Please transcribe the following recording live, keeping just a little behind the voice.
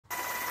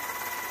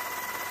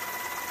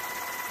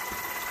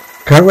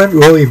Current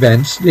world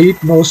events lead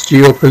most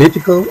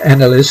geopolitical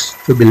analysts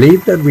to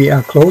believe that we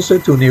are closer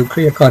to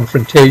nuclear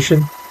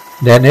confrontation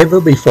than ever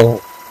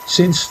before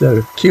since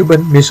the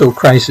Cuban Missile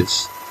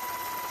Crisis.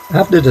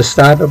 After the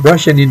start of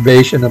Russian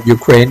invasion of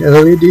Ukraine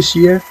early this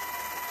year,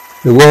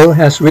 the world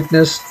has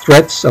witnessed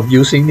threats of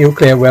using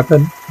nuclear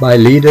weapons by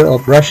leader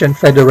of Russian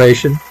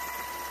Federation,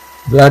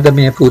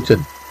 Vladimir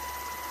Putin.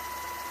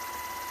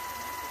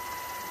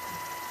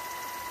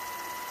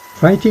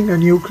 Fighting a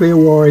nuclear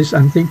war is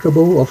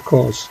unthinkable, of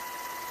course,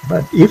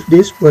 but if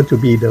this were to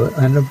be the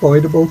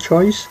unavoidable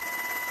choice,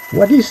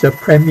 what is the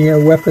premier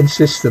weapon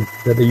system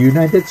that the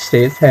United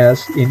States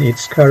has in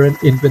its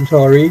current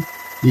inventory,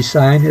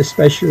 designed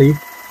especially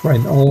for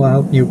an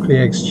all-out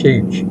nuclear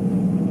exchange?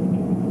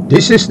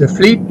 This is the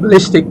Fleet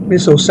Ballistic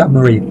Missile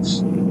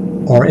Submarines,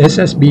 or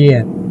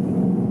SSBN,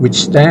 which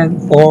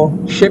stand for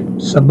Ship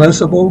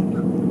Submersible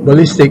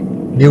Ballistic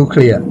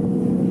Nuclear.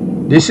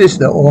 This is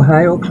the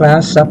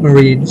Ohio-class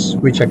submarines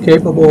which are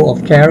capable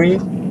of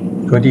carrying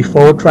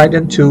 24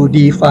 Trident II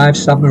D5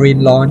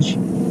 submarine launch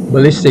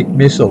ballistic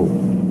missile,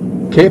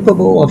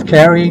 capable of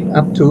carrying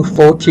up to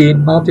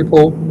 14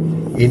 multiple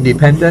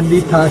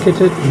independently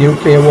targeted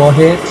nuclear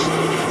warheads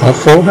of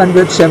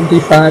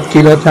 475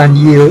 kiloton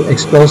yield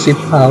explosive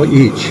power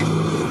each,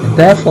 and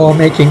therefore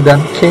making them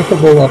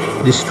capable of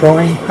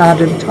destroying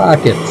hardened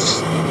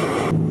targets.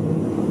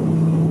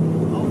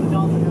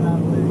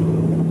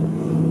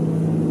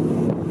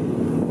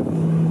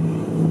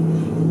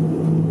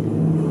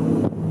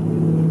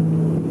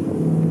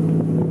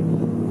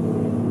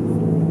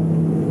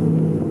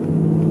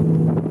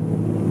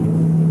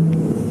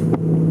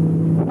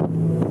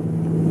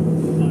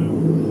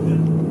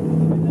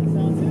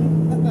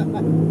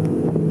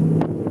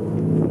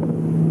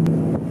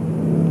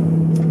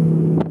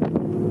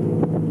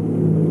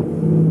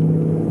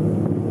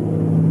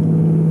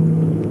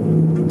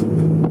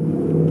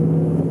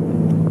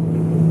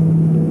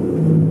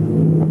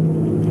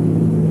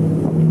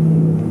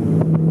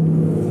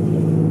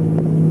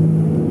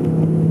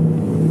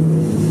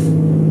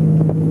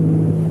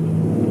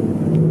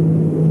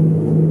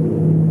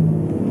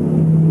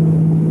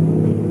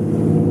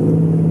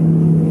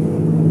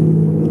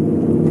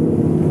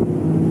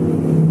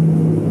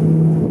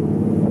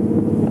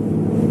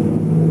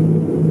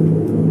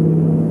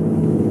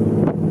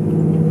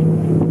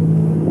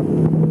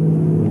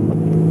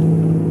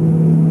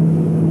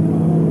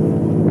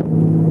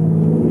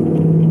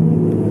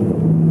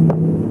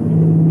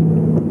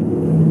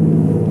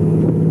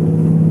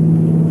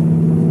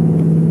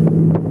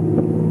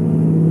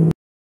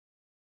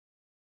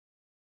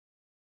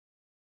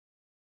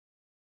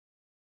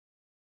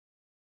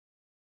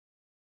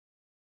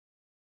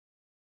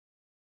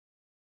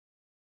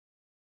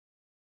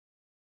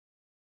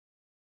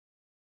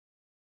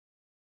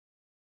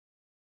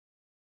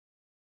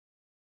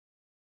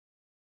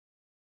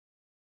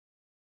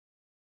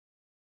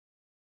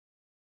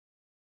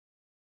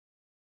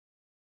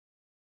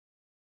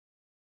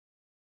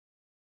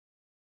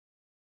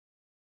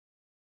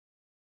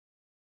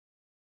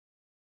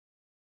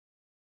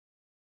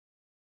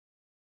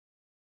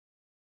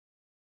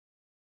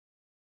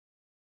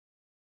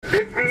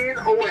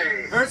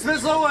 Away. First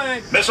missile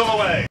away. Missile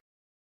away.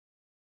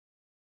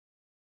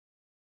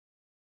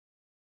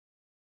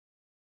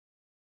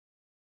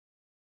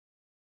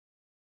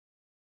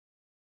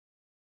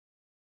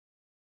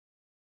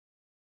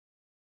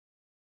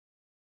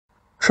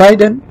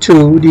 Trident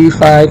II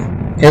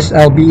D5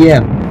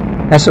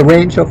 SLBM has a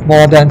range of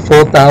more than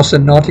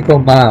 4,000 nautical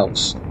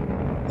miles,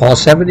 or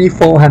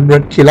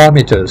 7,400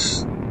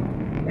 kilometers,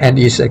 and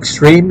is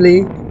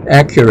extremely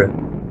accurate.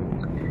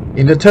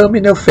 In the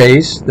terminal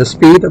phase, the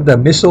speed of the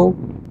missile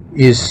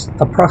is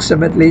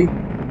approximately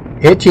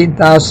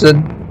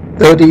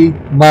 18,030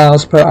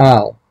 miles per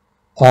hour,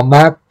 or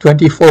Mach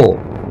 24.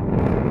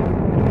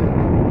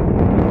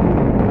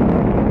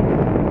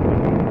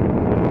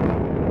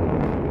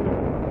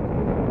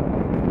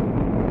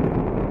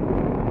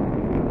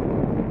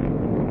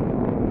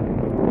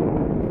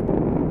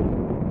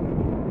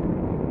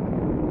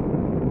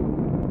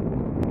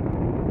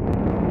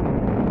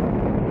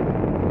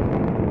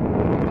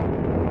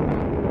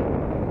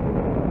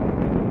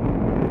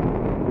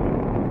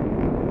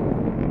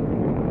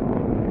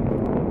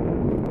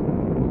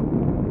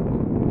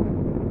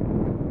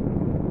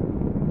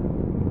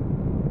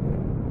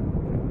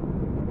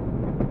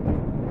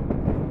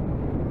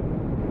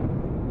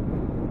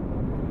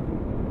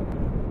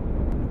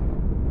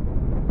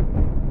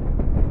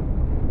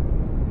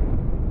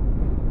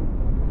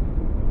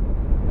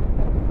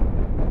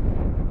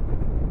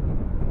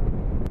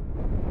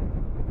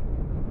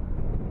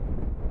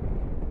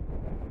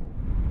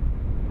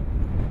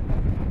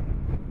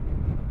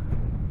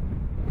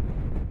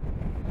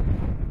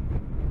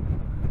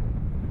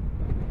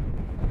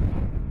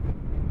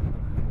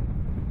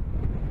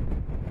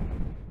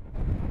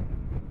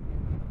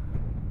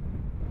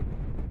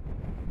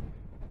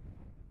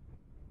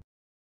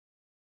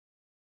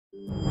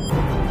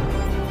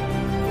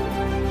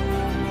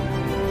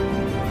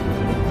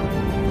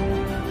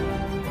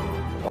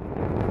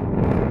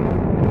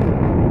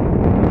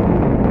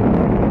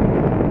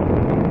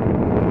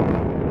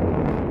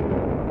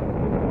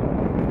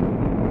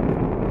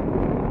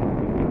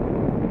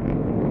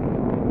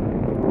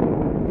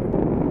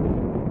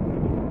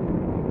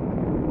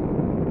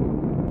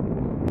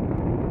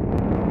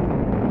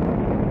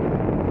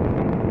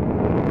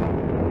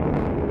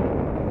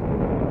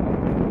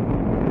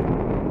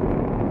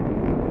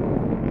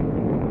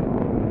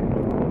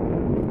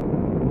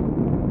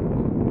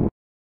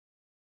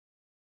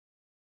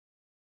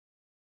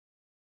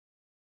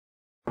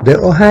 The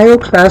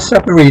Ohio-class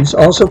submarines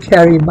also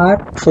carry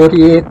Mark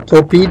 48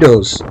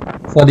 torpedoes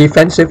for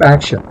defensive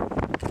action.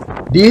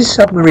 These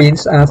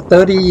submarines are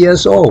 30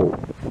 years old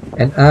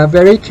and are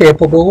very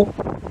capable,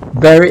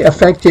 very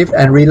effective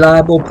and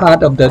reliable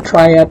part of the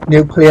Triad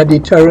Nuclear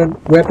Deterent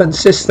Weapon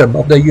System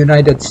of the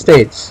United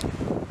States.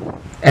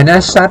 And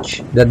as such,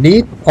 the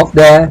need of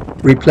their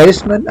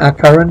replacement are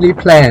currently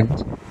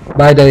planned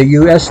by the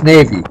U.S.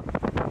 Navy.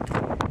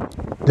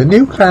 The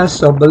new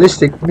class of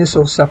ballistic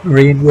missile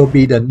submarine will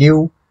be the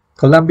new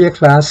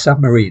Columbia-class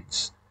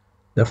submarines.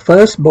 The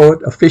first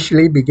boat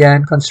officially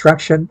began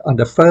construction on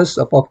the 1st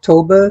of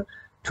October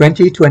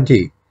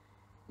 2020,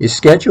 is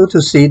scheduled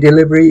to see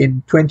delivery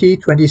in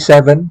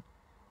 2027,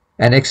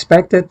 and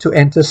expected to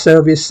enter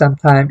service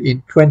sometime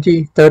in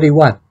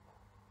 2031.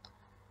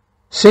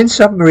 Since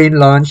submarine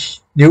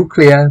launched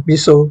nuclear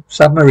missile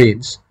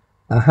submarines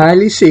are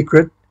highly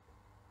secret,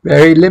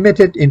 very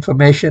limited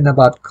information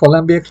about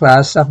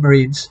Columbia-class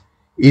submarines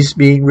is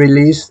being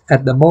released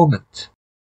at the moment.